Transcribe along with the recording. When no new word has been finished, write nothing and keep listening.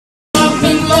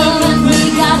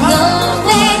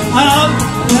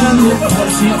the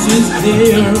passage is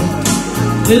clear.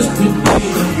 This could be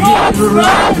the year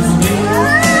of his dear.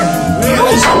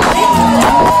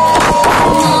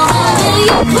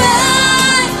 You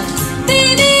cry,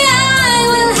 baby, I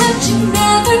will hurt you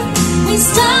never. We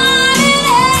started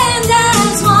and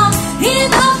as one,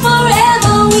 even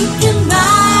forever we can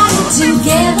ride it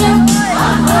together.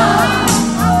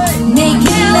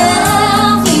 Making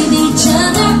love with each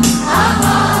other.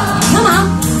 Come on,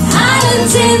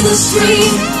 islands in the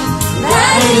stream,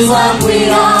 that is what we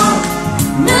are.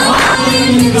 No one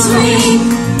in between.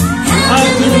 How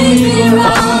can we be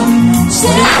wrong? Stay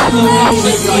away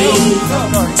with me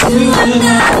to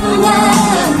another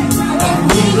world, and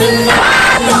we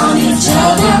rely on each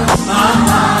other.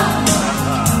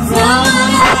 From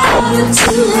another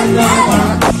to another.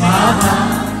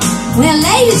 Well,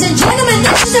 ladies and gentlemen,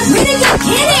 this is a pretty good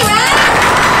kitty, right?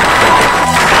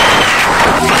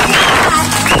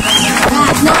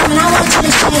 Right, Norman, I want you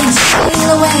to sail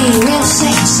away real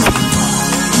sexy.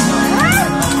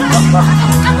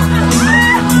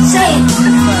 Say it.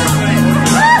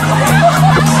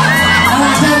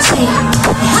 Alright, now say it.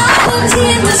 Islands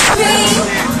in the stream,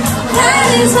 that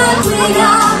is what we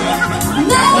are.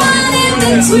 No one in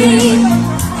between.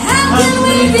 How can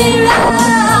we be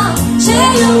wrong?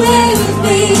 Sail away with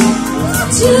me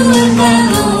to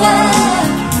another world,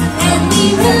 and we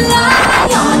rely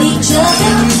on each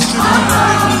other.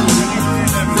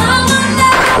 From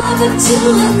another to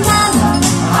another.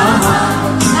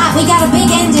 Right, we got a big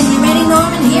ending. You ready,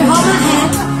 Norman? Here, hold my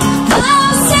hand.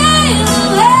 Come sail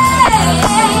away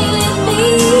with me.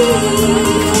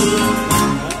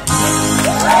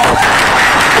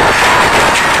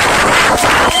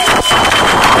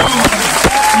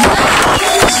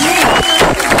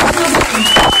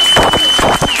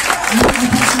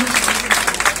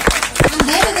 I'm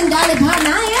better than Dolly Parton. I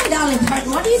am Dolly Parton.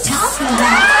 What are you talking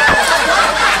about?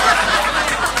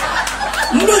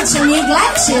 You need some new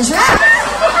glasses, right?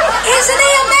 Isn't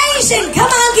he amazing?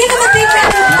 Come on, give him a big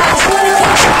round of applause.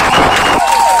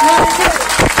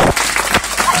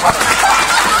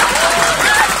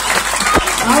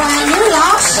 All right, you're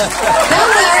lost.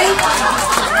 Don't worry.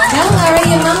 Don't worry,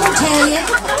 your mom will tell you.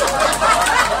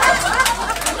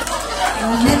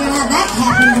 I've never had that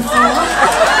happen before.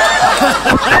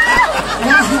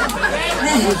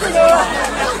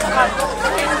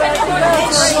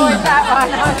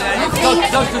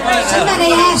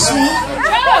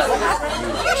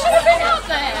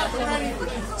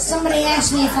 Somebody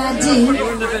asked me if I do.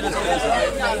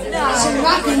 Some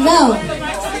rock and roll.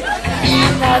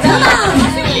 Come on,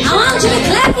 I want you to